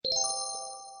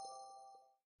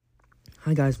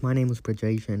Hi guys, my name is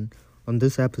Prajesh and on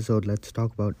this episode let's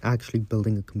talk about actually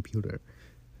building a computer.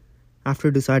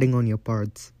 After deciding on your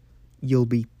parts, you'll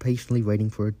be patiently waiting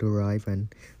for it to arrive,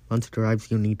 and once it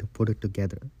arrives you need to put it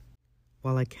together.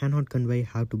 While I cannot convey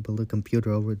how to build a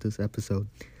computer over this episode,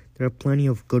 there are plenty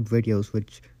of good videos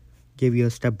which give you a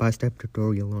step-by-step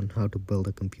tutorial on how to build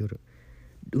a computer.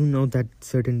 Do note that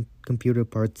certain computer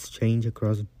parts change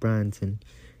across brands and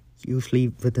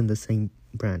usually within the same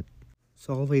brand.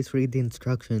 So always read the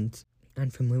instructions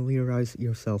and familiarize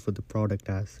yourself with the product,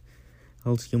 as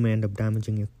else you may end up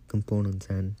damaging your components,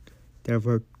 and they're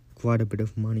worth quite a bit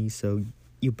of money, so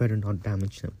you better not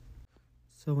damage them.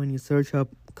 So when you search up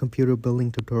computer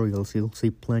building tutorials, you'll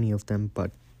see plenty of them, but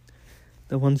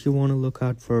the ones you want to look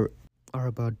out for are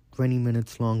about 20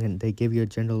 minutes long and they give you a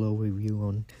general overview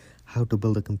on how to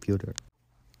build a computer.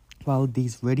 While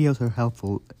these videos are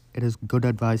helpful, it is good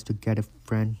advice to get a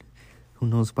friend who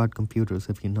knows about computers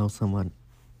if you know someone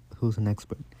who's an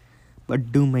expert.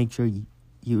 But do make sure you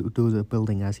do the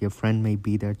building, as your friend may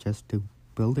be there just to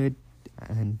build it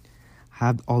and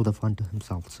have all the fun to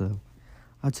himself. So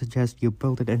I'd suggest you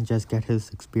build it and just get his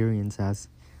experience, as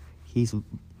he's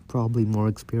probably more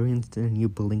experienced than you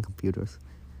building computers.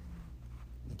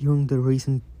 During the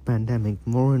recent pandemic,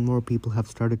 more and more people have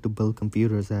started to build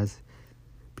computers, as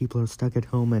people are stuck at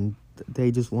home and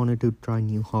they just wanted to try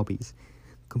new hobbies.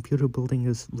 Computer building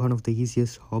is one of the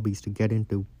easiest hobbies to get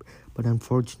into, but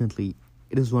unfortunately,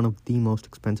 it is one of the most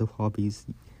expensive hobbies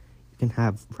you can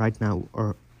have right now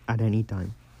or at any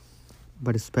time.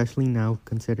 But especially now,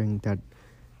 considering that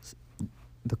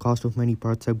the cost of many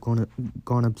parts have gone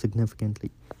up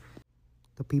significantly.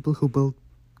 The people who build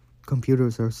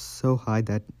computers are so high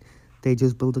that they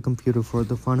just build a computer for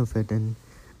the fun of it, and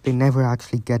they never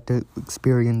actually get to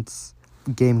experience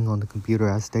gaming on the computer,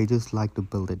 as they just like to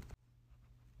build it.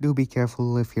 Do be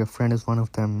careful if your friend is one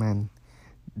of them and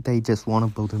they just want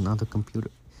to build another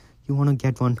computer. You want to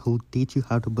get one who'll teach you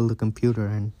how to build a computer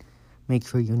and make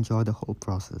sure you enjoy the whole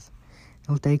process.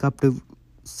 It'll take up to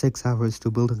 6 hours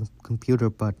to build a computer,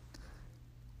 but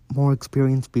more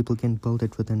experienced people can build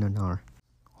it within an hour,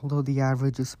 although the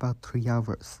average is about 3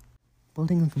 hours.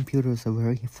 Building a computer is a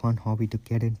very fun hobby to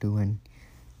get into, and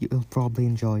you'll probably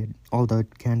enjoy it, although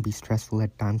it can be stressful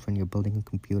at times when you're building a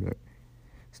computer.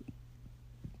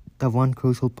 The one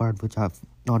crucial part which I've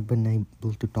not been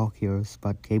able to talk here is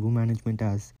about cable management,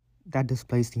 as that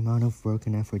displays the amount of work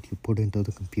and effort you put into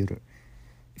the computer.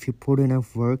 If you put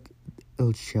enough work,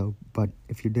 it'll show, but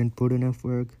if you didn't put enough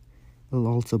work, it'll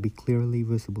also be clearly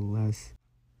visible, as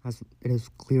it is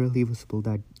clearly visible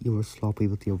that you were sloppy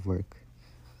with your work.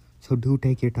 So do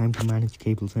take your time to manage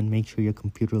cables and make sure your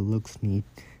computer looks neat,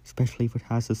 especially if it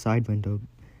has a side window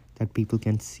that people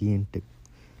can see into.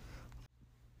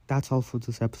 That's all for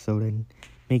this episode, and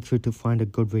make sure to find a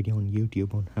good video on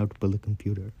YouTube on how to build a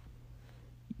computer.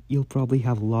 You'll probably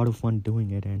have a lot of fun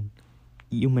doing it, and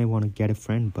you may want to get a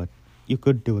friend, but you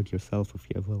could do it yourself if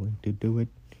you're willing to do it.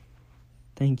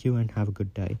 Thank you and have a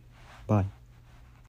good day. Bye.